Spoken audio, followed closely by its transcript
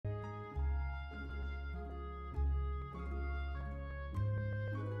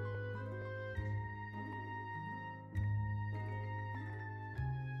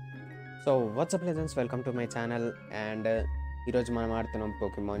So WhatsApp legends welcome to my channel and ఈరోజు మనం ఆడుతున్నాం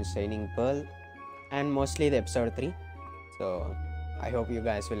Pokemon shining pearl and mostly ఇది episode 3. So I hope you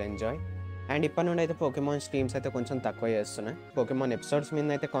guys will enjoy. And ఇప్పటి నుండి అయితే Pokemon streams అయితే కొంచెం తక్కువ చేస్తున్నాయి, పోకెమాన్ ఎపిసోడ్స్ మీద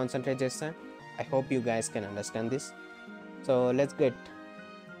అయితే కాన్సన్ట్రేట్ చేస్తాను. I hope you guys can understand this. So let's get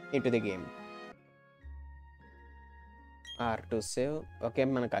in to the game. Are to save. Okay,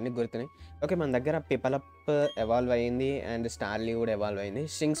 మనకు అన్ని గుర్తున్నాయి. ఓకే, మన దగ్గర పిపలప్ ఎవాల్వ్ అయ్యింది అండ్ స్టార్లీ కూడా ఎవాల్వ్ అయింది.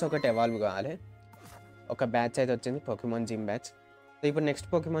 స్ట్రింగ్స్ ఒకటి ఎవాల్వ్ కావాలి. ఒక బ్యాచ్ అయితే వచ్చింది, పోకెమాన్ జిమ్ బ్యాచ్. సో ఇప్పుడు నెక్స్ట్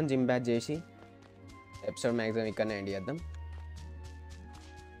పోకెమాన్ జిమ్ బ్యాచ్ చేసి ఎపిసోడ్ మ్యాక్సిమం ఇక్కడనే ఎండ్ చేద్దాం.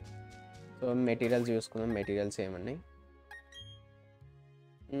 సో మెటీరియల్స్ చూసుకుందాం. మెటీరియల్స్ ఏమన్నాయి?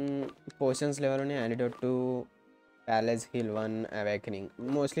 పోషన్స్ లెవెల్ ఉన్నాయి. యాంటిడోట్ to paralyse heal 1 awakening.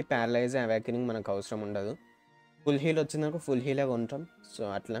 Mostly paralyse awakening మనకు అవసరం ఉండదు. ఫుల్ హీల్ వచ్చిందనుకో ఫుల్ హీలే కొంటాం. సో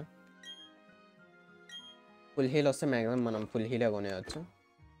అట్లా ఫుల్ హీల్ వస్తే మ్యాక్సిమం మనం ఫుల్ హీలే కొనేయచ్చు.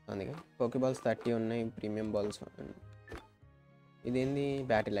 అందుకే పోకీబాల్స్ 30 ఉన్నాయి. Premium balls. ఇదేంది?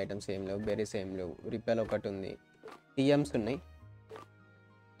 బ్యాటిల్ ఐటమ్స్ ఏం లేవు, బెరీస్ ఏం లేవు. రిపెల్ ఒకటి ఉంది. టీఎమ్స్ ఉన్నాయి.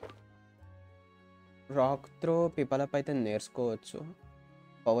 రాక్ త్రో పిపలప్ అయితే నేర్చుకోవచ్చు.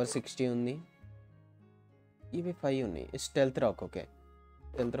 పవర్ 60 ఉంది. ఇవి 5 ఉన్నాయి. Stealth rock. Okay,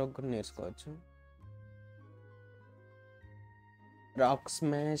 stealth rock కూడా నేర్చుకోవచ్చు. Rock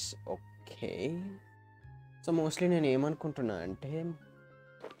smash. Okay, so mostly నేను ఏమనుకుంటున్నా అంటే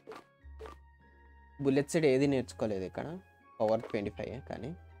బుల్లెట్ సైడ్ ఏది నేర్చుకోలేదు ఇక్కడ. పవర్ 25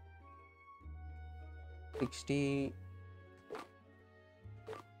 కానీ 60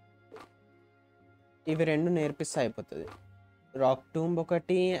 ఇవి రెండు నేర్పిస్తే అయిపోతుంది. రాక్ టూంబ్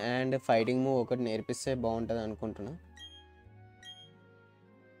ఒకటి అండ్ ఫైటింగ్ మూవ్ ఒకటి నేర్పిస్తే బాగుంటుంది అనుకుంటున్నా.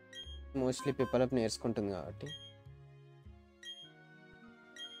 మోస్ట్లీ పిపలప్ నేర్చుకుంటుంది కాబట్టి.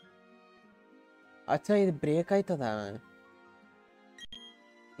 అచ్చా, ఇది బ్రేక్ అవుతుందా?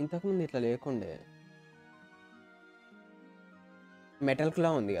 ఇంతకుముందు ఇట్లా లేకుండే. మెటల్ క్లా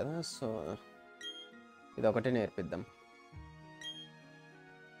ఉంది కదా, సో ఇది ఒకటే నేర్పిద్దాం.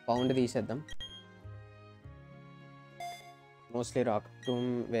 పౌండ్ తీసేద్దాం. మోస్ట్లీ రాక్ టూమ్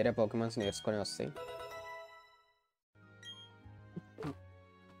వేరే పోకెమాన్స్ నేర్చుకొని వస్తాయి.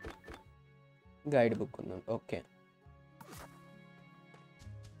 గైడ్ బుక్ ఉందాం. Okay,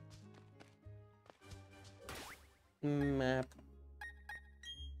 map.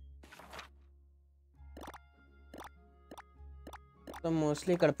 సో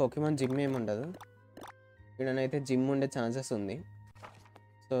మోస్ట్లీ ఇక్కడ పోకెమాన్ జిమ్ ఏమి ఉండదు. ఇక్కడనైతే జిమ్ ఉండే ఛాన్సెస్ ఉంది.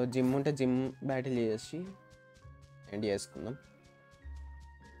 సో జిమ్ ఉంటే జిమ్ బ్యాటిల్ చేసి ఎండ్ చేసుకుందాం.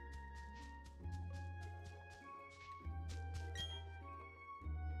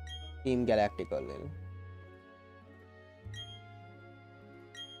 టీమ్ గెలాక్టిక్ వాళ్ళు.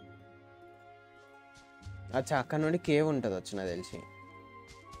 అచ్చా, అక్కడ నుండి కేవ్ ఉంటుంది. వచ్చి నాకు తెలిసి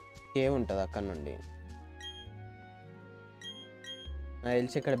కేవ్ ఉంటుంది అక్కడ నుండి. నాకు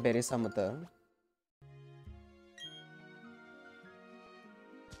తెలిసి ఇక్కడ బెర్రీస్ అమ్ముతారు.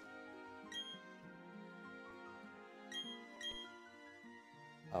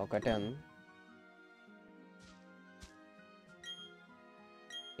 ఒకటే ఉంది.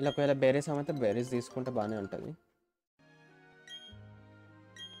 ఇలా ఒకవేళ బెర్రీస్ అమ్మితే బెర్రీస్ తీసుకుంటే బాగానే ఉంటుంది.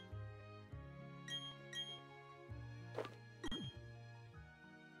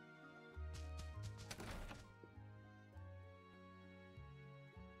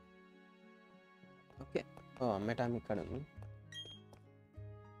 ఓకే, అమ్మేటాం ఇక్కడ ఉంది.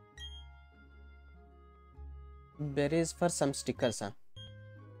 Berries for some స్టిక్కర్సా?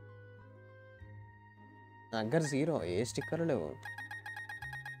 దగ్గర 0, ఏ స్టిక్కర్లు లేవు.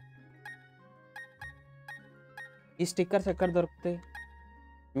 ఈ స్టిక్కర్స్ ఎక్కడ దొరుకుతాయి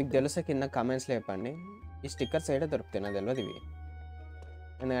మీకు తెలిస్తే కింద కామెంట్స్లో చెప్పండి. ఈ స్టిక్కర్స్ ఏడే దొరుకుతాయి? నాకు తెలియదు ఇవి.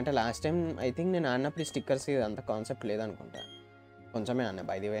 ఎందుకంటే లాస్ట్ టైం ఐ థింక్ నేను ఆడినప్పుడు ఈ స్టిక్కర్స్ ఇది అంత కాన్సెప్ట్ లేదనుకుంటా. కొంచెమే ఆడినా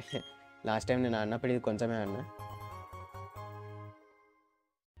by the way. Last time నేను ఆడినప్పుడు ఇది కొంచెమే ఆడినా.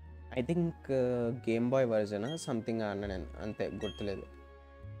 I think game bye version something ఆడినా నేను, అంతే గుర్తులేదు.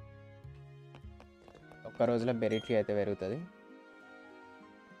 ఒక్క రోజులో బెరిట్రీ అయితే పెరుగుతుంది.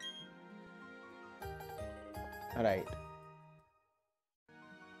 రైట్.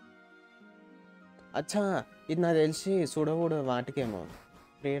 అచ్చా, ఇది నాకు తెలిసి చూడకూడదు వాటికేమో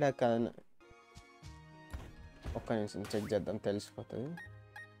క్రీడ కాదు. ఒక్క నిమిషం చెక్ చేద్దాం, తెలిసిపోతుంది.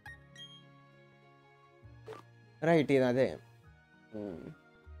 రైట్, ఇది అదే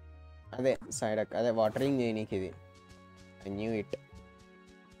అదే సైడ్ అదే వాటరింగ్ చేయనీకి ఇది. I knew it.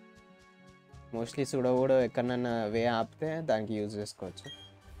 మోస్ట్లీ చూడకూడదు ఎక్కడన్నా వే ఆపితే దానికి యూజ్ చేసుకోవచ్చు.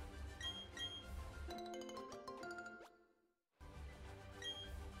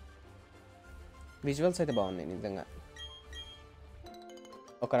 విజువల్స్ అయితే బాగున్నాయి నిజంగా.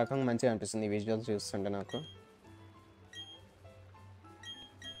 ఒక రకంగా మంచిగా అనిపిస్తుంది విజువల్స్ చూస్తుంటే నాకు.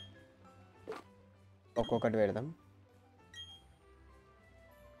 ఒక్కొక్కటి పెడదాం.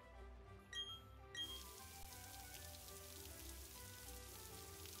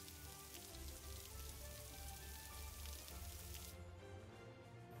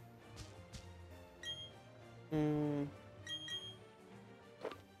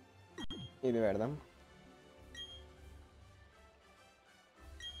 ఇది పెడదాం.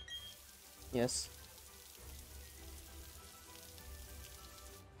 ఎస్.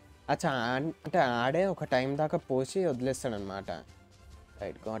 అచ్చా, అంటే ఆడే ఒక టైం దాకా పోసి వదిలేస్తాడనమాట.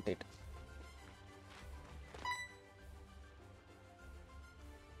 Right, got it.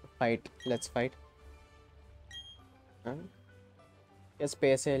 Fight, let's fight.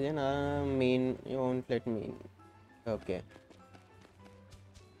 Space alien mean you won't let mean. Okay.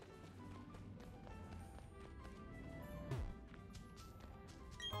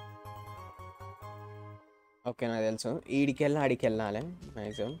 Okay, నాకు తెలుసు. ఈడికెళ్ళి ఆడికి వెళ్ళాలి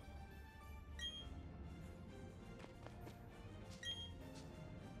maximum.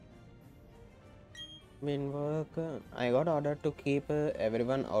 Mean work. I got ordered to keep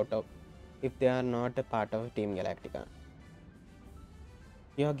everyone out of if they are not a part of Team Galactica.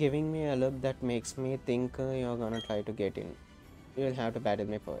 You are giving me a look that makes me think you are gonna try to get in. You will have to battle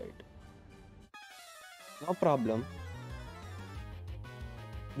me for it. No problem.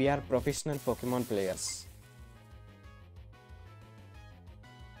 We are professional Pokemon players.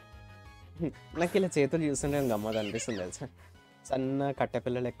 నాకు ఇలా చేతులు చూస్తుంటే గమ్మత్ అనిపిస్తుంది తెలుసా. సన్న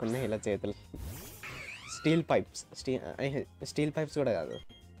కట్టెపిల్లలు ఎక్కువ ఉన్నాయి ఇలా చేతులు. స్టీల్ పైప్స్ కూడా కాదు,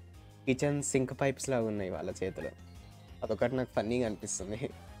 కిచెన్ సింక్ పైప్స్ లాగా ఉన్నాయి వాళ్ళ చేతులు. అదొకటి నాకు ఫన్నీగా అనిపిస్తుంది.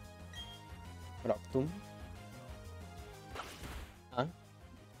 రక్తం.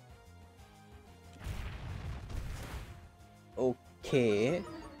 ఓకే,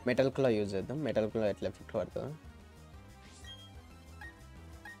 మెటల్ క్లా యూజ్ చేద్దాం. మెటల్ క్లా ఎట్లా ఎఫెక్ట్ పడుతుంది.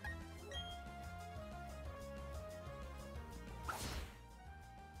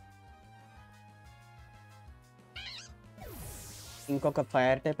 ఇంకొక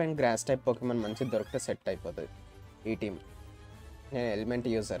fire type and grass type Pokemon మంచి దొరికితే సెట్ అయిపోతుంది ఈ టీం. నేను ఎలిమెంట్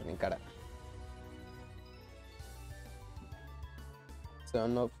యూజర్ని ఇక్కడ.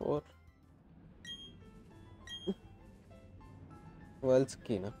 704 world's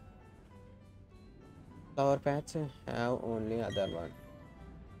కీనా. Flower patch have only other one.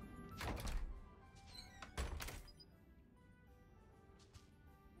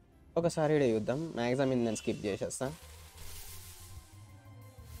 ఒకసారి ఇక్కడ చూద్దాం. మ్యాక్సిమం ఇది నేను స్కిప్ చేసేస్తా.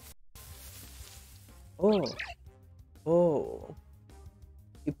 ఓ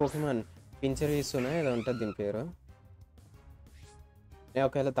ఈ పోకేమాన్ పించరీసునా ఏదో ఉంటుంది దీని పేరు. నేను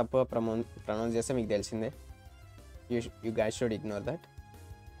ఒకవేళ తప్పుగా ప్రొనౌన్స్ చేస్తే మీకు తెలిసిందే. You guys should ignore that.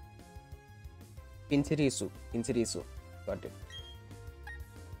 పించరీసు got it.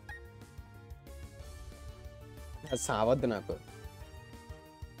 అది సావద్దు నాకు.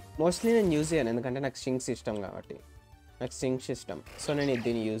 మోస్ట్లీ నేను యూజ్ చేయను ఎందుకంటే నాకు స్ట్రింగ్స్ ఇష్టం కాబట్టి. నాకు స్ట్రింగ్స్ ఇష్టం, సో నేను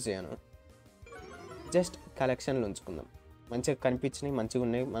దీన్ని యూజ్ చేయను. జస్ట్ కలెక్షన్లు ఉంచుకుందాం. మంచిగా కనిపించినాయి, మంచిగా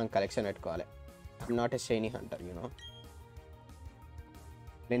ఉన్నాయి, మనం కలెక్షన్ పెట్టుకోవాలి. I'm not a shiny Hunter, you know.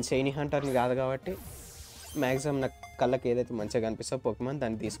 నేను షైనీ హంటర్ని కాదు కాబట్టి మ్యాక్సిమం నాకు కళ్ళకి ఏదైతే మంచిగా కనిపిస్తో పోకేమాన్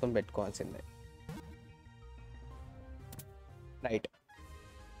దాన్ని తీసుకొని పెట్టుకోవాల్సిందే. రైట్,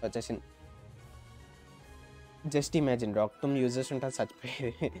 వచ్చేసింది. జస్ట్ ఇమాజిన్ రాక్తమ్ యూజెస్ ఉంటే అది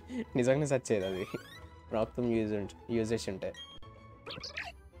చచ్చిపోయేది. నిజంగానే చచ్చేది అది రాక్తమ్ యూజెస్ ఉంటే.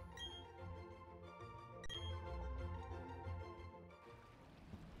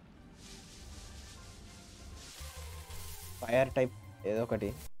 ఫైర్ టైప్ ఏదో ఒకటి.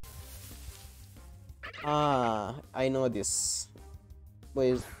 ఐ నో దిస్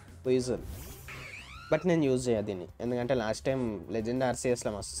పొయిజన్, బట్ నేను యూజ్ చేయ దీన్ని ఎందుకంటే లాస్ట్ టైం లెజెండ్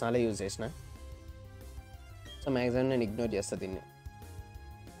ఆర్సిఎస్లో మస్తు సార్లు యూజ్ చేసిన. సో మ్యాక్సిమం నేను ఇగ్నోర్ చేస్తాను దీన్ని.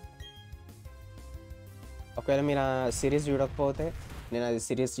 ఒకవేళ మీరు ఆ సిరీస్ చూడకపోతే నేను అది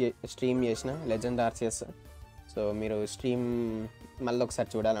సిరీస్ స్ట్రీమ్ చేసిన లెజెండ్ ఆర్సిఎస్. సో మీరు స్ట్రీమ్ మళ్ళీ ఒకసారి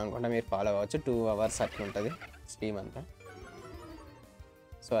చూడాలనుకుంటే మీరు ఫాలో అవ్వచ్చు. 2 hours అట్లా ఉంటుంది స్ట్రీమ్ అంతా.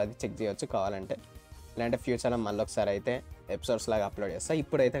 సో అది చెక్ చేయవచ్చు కావాలంటే. లేదంటే ఫ్యూచర్లో మళ్ళీ ఒకసారి అయితే ఎపిసోడ్స్ లాగా అప్లోడ్ చేస్తా.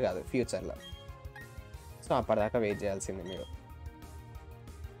 ఇప్పుడైతే కాదు, ఫ్యూచర్లో. సో అప్పటిదాకా వెయిట్ చేయాల్సింది మీరు.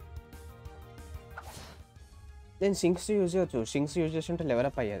 నేను షింక్స్ యూజ్ చేయవచ్చు. షింక్స్ యూజ్ చేస్తుంటే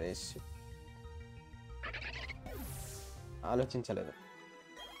లెవెలప్ అయ్యేది. ఆలోచించలేదు.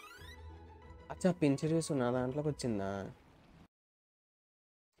 అచ్చా, పించరీస్ నా దాంట్లోకి వచ్చిందా?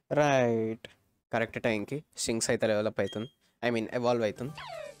 రైట్, కరెక్ట్ టైంకి షింక్స్ అయితే డెవలప్ అవుతుంది, ఐ మీన్ ఎవాల్వ్ అవుతుంది.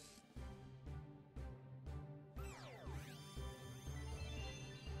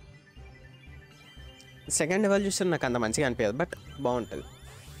 సెకండ్ ఎవల్యూషన్ నాకు అంత మంచిగా అనిపించదు, బట్ బాగుంటుంది.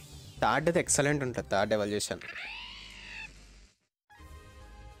 థర్డ్ అయితే ఎక్సలెంట్ ఉంటుంది. Third evolution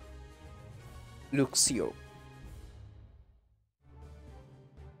లుక్సియో.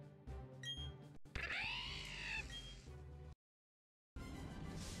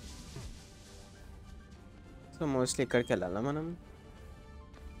 సో మోస్ట్లీ ఇక్కడికి వెళ్ళాలా మనం,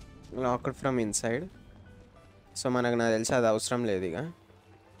 లాక్డ్ ఫ్రమ్ ఇన్సైడ్. సో నాకు తెలిసి అది అవసరం లేదు ఇక.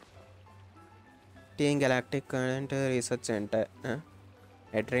 Team galactic current research centre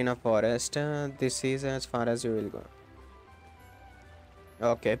ఎట్రీనా forest, this is as far as you will go.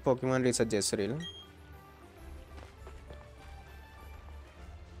 Okay, Pokemon research చేస్తారు వీళ్ళు.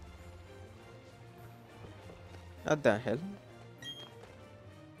 What the hell?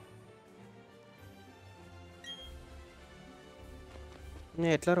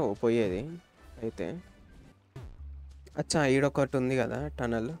 నేను ఎట్లా రో పోయేది అయితే? అచ్చా, ఈడొకటి ఉంది కదా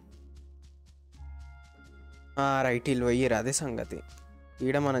టనల్. రైట్, వీళ్ళు పోయిరు, అదే సంగతి.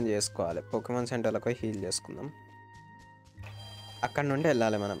 ఈడ మనం చేసుకోవాలి, పోకీమాన్ సెంటర్లకు పోయి హీల్ చేసుకుందాం. అక్కడ నుండి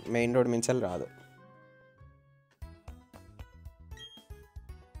వెళ్ళాలి మనం, మెయిన్ రోడ్ మించాలి రాదు.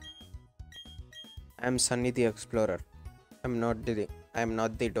 I'm Sunny the explorer. I'm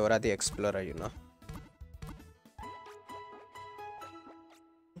not the Dora the explorer, you know.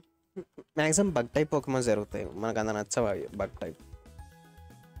 Maximum bug type పోకీమాన్స్ జరుగుతాయి, మనకు అంత నచ్చవు బగ్ టైప్.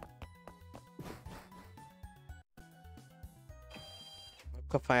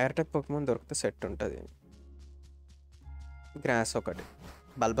 ఒక ఫైర్ టైప్ పోకీమాన్ దొరికితే సెట్ ఉంటుంది. గ్రాస్ ఒకటి,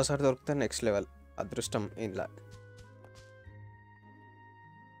 బల్బసార్ దొరికితే నెక్స్ట్ లెవెల్ అదృష్టం ఇంట్లో.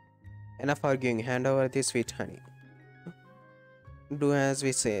 Enough arguing, hand over the sweet honey. Do as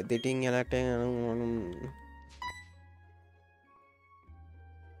we say. The thing electing.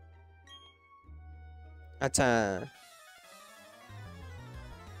 అచ్చా,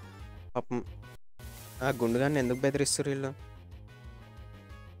 పాపం ఆ గుండుగాన్ని ఎందుకు బెదిరిస్తారు వీళ్ళు?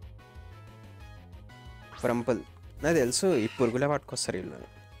 ఫ్రంపుల్, నాకు తెలుసు ఈ పురుగులే పట్టుకొస్తారు వీళ్ళు.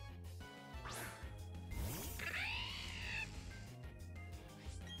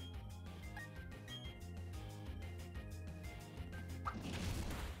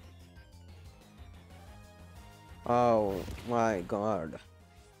 Oh my god,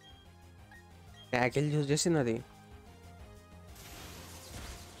 tackle use చేసింది అది.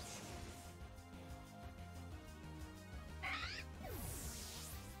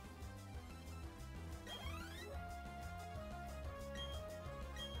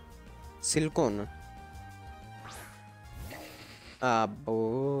 సిల్కోన్, అబ్బో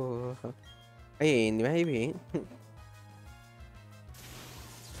ఏంది ఇవి?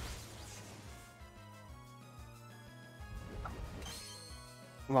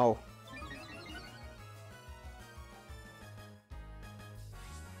 వావ్,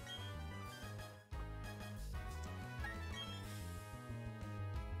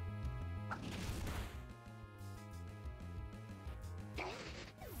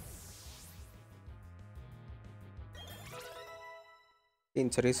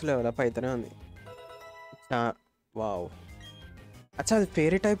 ఇంచరీస్ డెవలప్ అయితేనే ఉంది. వావ్, అచ్చా అది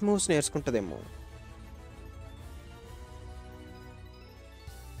ఫేరీ టైప్ మూవ్స్ నేర్చుకుంటుందేమో.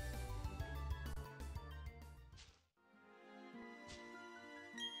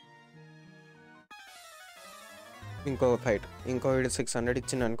 ఇంకో ఫైట్, ఇంకో 600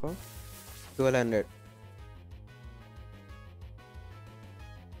 ఇచ్చింది అనుకో, 1200.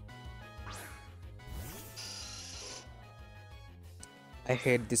 ఐ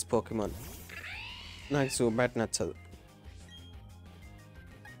హేట్ దిస్ పోకీమాన్, నాకు సూబ్యాట్ నచ్చదు.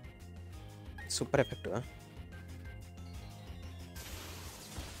 Super effective.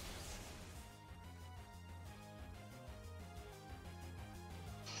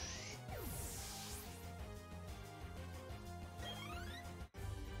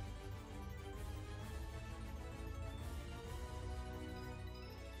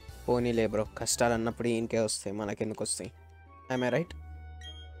 పోనీలే బ్రో, కష్టాలు అన్నప్పుడు ఇంకే వస్తాయి, మనకెందుకు వస్తాయి? I'm right.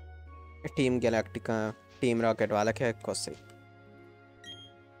 Team గెలాక్టికా, team rocket వాళ్ళకే ఎక్కువ వస్తాయి.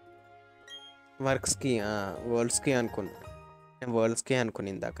 వర్క్స్కి, వరల్డ్స్కి అనుకున్నా, నేను వరల్డ్స్కి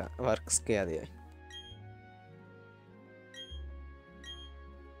అనుకుని ఇందాక, వర్క్స్కి అది.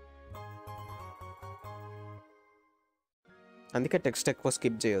 అందుకే టెక్స్ట్ ఎక్కువ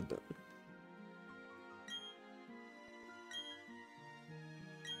స్కిప్ చేయొద్దు.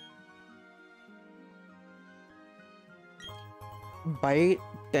 బై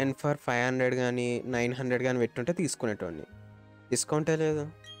 10 for 500 కానీ 900 కానీ పెట్టుంటే తీసుకునేటోడిని. డిస్కౌంటే లేదు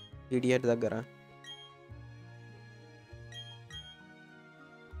ఇడియట్ దగ్గర.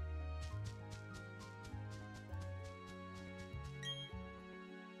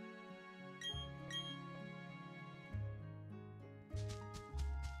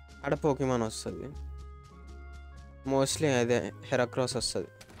 ఆడ పోకిమాన్ వస్తుంది మోస్ట్లీ. అదే హెరాక్రాస్ వస్తుంది.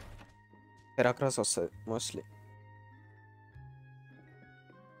 హెరాక్రాస్ వస్తుంది మోస్ట్లీ.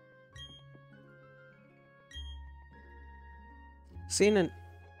 Scene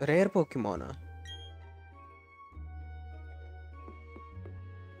rare పోకిమానా?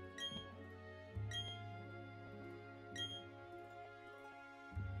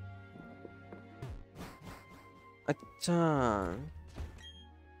 అచ్చా,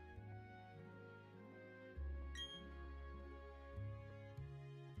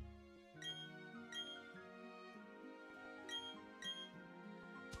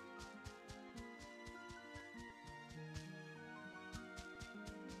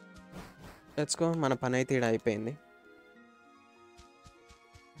 లెట్స్ గో. మన పని అయితే ఈడ అయిపోయింది.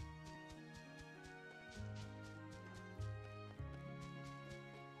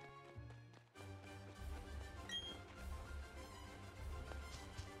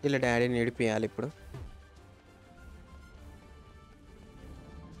 ఇలా డాడీని ఏడిపియాలి ఇప్పుడు.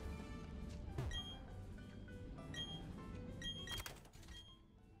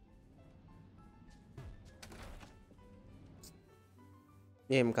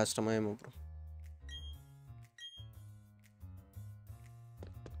 ఏం కష్టమో ఏమో బ్రో.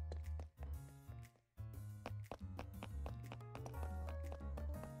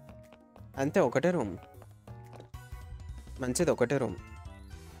 అంతే, ఒకటే రూమ్. మంచిది, ఒకటే రూమ్.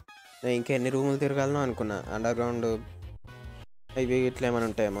 నేను ఇంకెన్ని రూములు తిరగాలనో అనుకున్నా. అండర్ గ్రౌండ్ ఇవి ఇట్లా ఏమైనా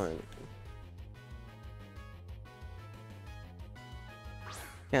ఉంటాయేమో.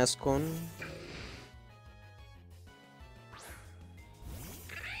 క్యాస్కోన్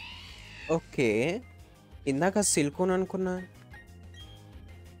ఓకే. ఇందాక సిల్కోన్ అనుకున్నా.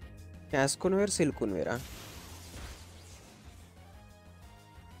 క్యాస్కోన్ వేరు, సిల్కోన్ వేరా?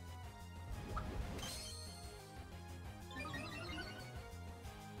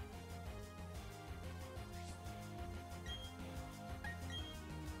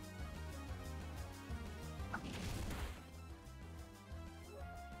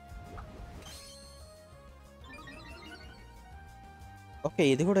 ఓకే,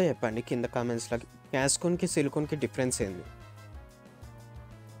 ఇది కూడా చెప్పండి కింద కామెంట్స్లో. క్యాస్కోన్కి సిలికోన్కి డిఫరెన్స్ ఏంది?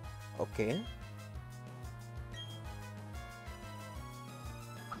 Okay,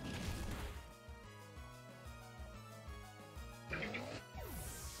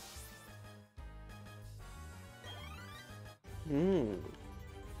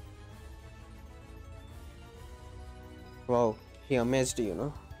 wow, he amazed, you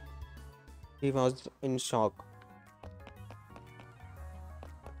know. He was in shock.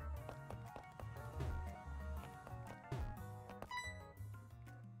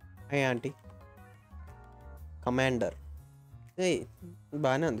 Hey auntie, commander. ఏయ్,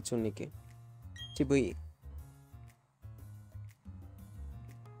 బాగానే ఉంది చూడనికి. చిబుయి.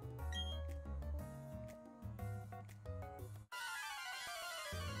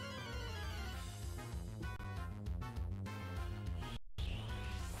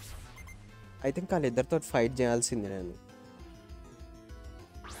 ఐ థింక్ వాళ్ళిద్దరితో ఫైట్ చేయాల్సింది నేను.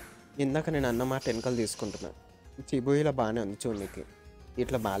 ఇందాక నేను అన్నమాట వెనకాల తీసుకుంటున్నా. చిబుయిలో బాగానే ఉంది చూడనికి,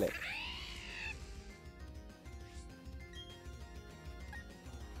 ఇట్లా బాలే.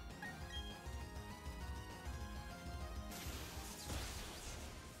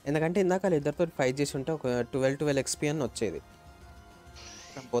 ఎందుకంటే ఇందాక వాళ్ళిద్దరితో ఫైట్ చేసి ఉంటే ఒక 12 XP అని వచ్చేది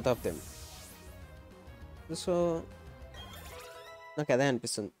బోత్ ఆఫ్ దెమ్. సో నాకు అదే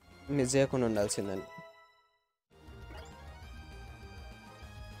అనిపిస్తుంది, మిస్ చేయకుండా ఉండాల్సిందని.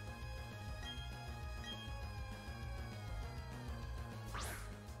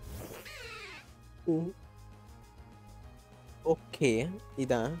 ఓకే,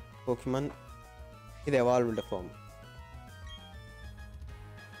 ఇదా పోకిమాన్? ఇది ఎవాల్వ్డ్ ఫామ్.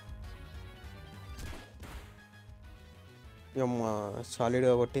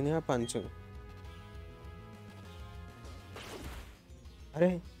 సాలిడ్గా కొట్టింది ఆ పంచ్. అరే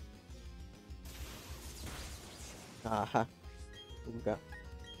ఆహా, ఇంకా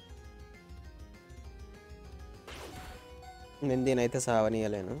నేను దీనైతే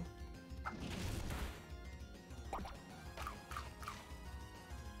సావనీయలేను.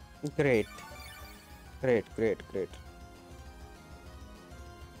 Great great great great.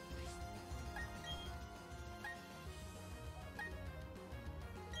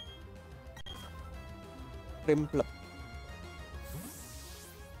 రింప్ల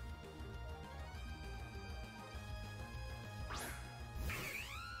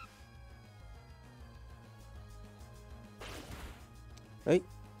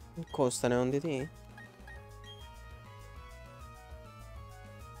కోస్తానే ఉంది ఇది.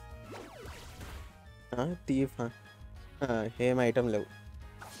 థీఫ్ ఏం ఐటమ్ లేవు.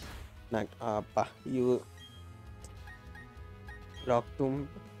 నాకు అబ్బా యూ రాక్ టూమ్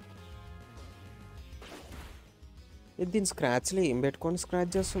దీని స్క్రాచ్లు ఏం పెట్టుకొని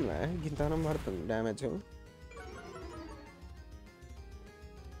స్క్రాచ్ చేస్తుందా గింతనం పడుతుంది డ్యామేజ్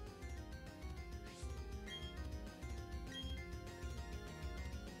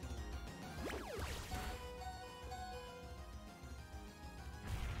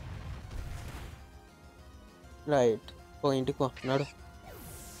రైట్ ఇంటికి పో నాడు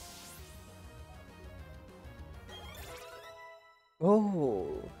ఓహో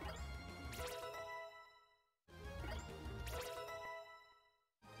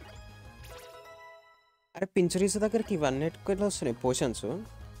అరే పించరీస్ దగ్గరికి ఇవన్నీ ఎట్టుకొని వస్తున్నాయి పోషన్స్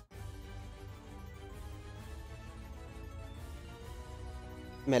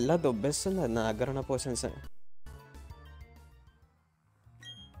మెల్ల దొబ్బేస్తుంది అది నా దగ్గర ఉన్న potions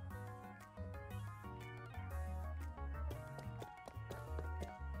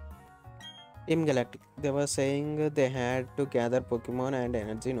Team Galactic. They were saying they had to gather Pokemon and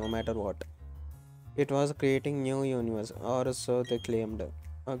energy no matter what. It was creating new universe, or so they claimed.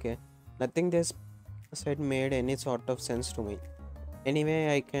 Okay, nothing they said made any sort of sense to me. Anyway,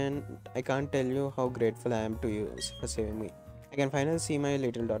 I can't tell you how grateful I am to you for saving me. I can finally see my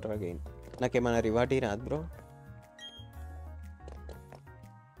little daughter again. నాకేమైనా reward రాదు bro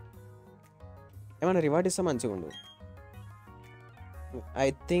ఏమైనా reward ఇస్తే మంచిగా ఉండు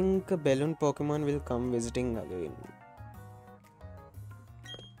I think balloon Pokemon will come visiting again.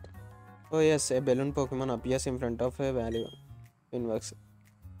 Oh yes, a balloon Pokemon appears in front of a value in works.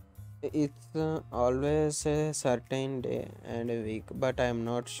 It's always a certain day and a week, but I am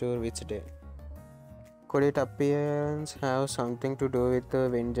not sure which day. Could its appearance have something to do with the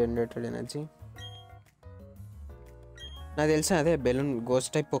wind generated energy? నాకు తెలుసా అదే balloon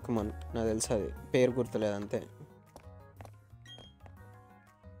ghost type Pokemon నాకు తెలుసా అది పేరు గుర్తులేదు అంతే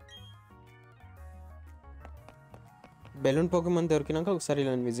balloon Pokemon దొరికినాక ఒకసారి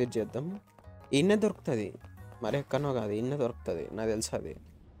ఇలా విజిట్ చేద్దాం ఇన్నే దొరుకుతుంది మరి ఎక్కడనో కాదు ఇన్నే దొరుకుతుంది నాకు తెలుసు అది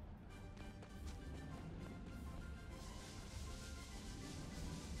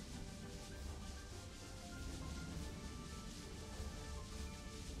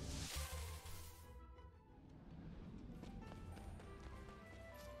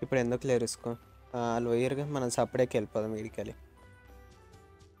ఇప్పుడు ఎందుకు లేరు ఇసుకో లోయర్గా మనం సపరేట్కి వెళ్ళిపోదాం వీడికెళ్ళి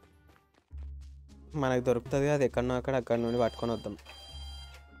మనకు దొరుకుతుంది అది ఎక్కడో అక్కడ నుండి పట్టుకొని వద్దాం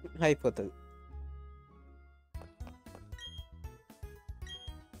అయిపోతుంది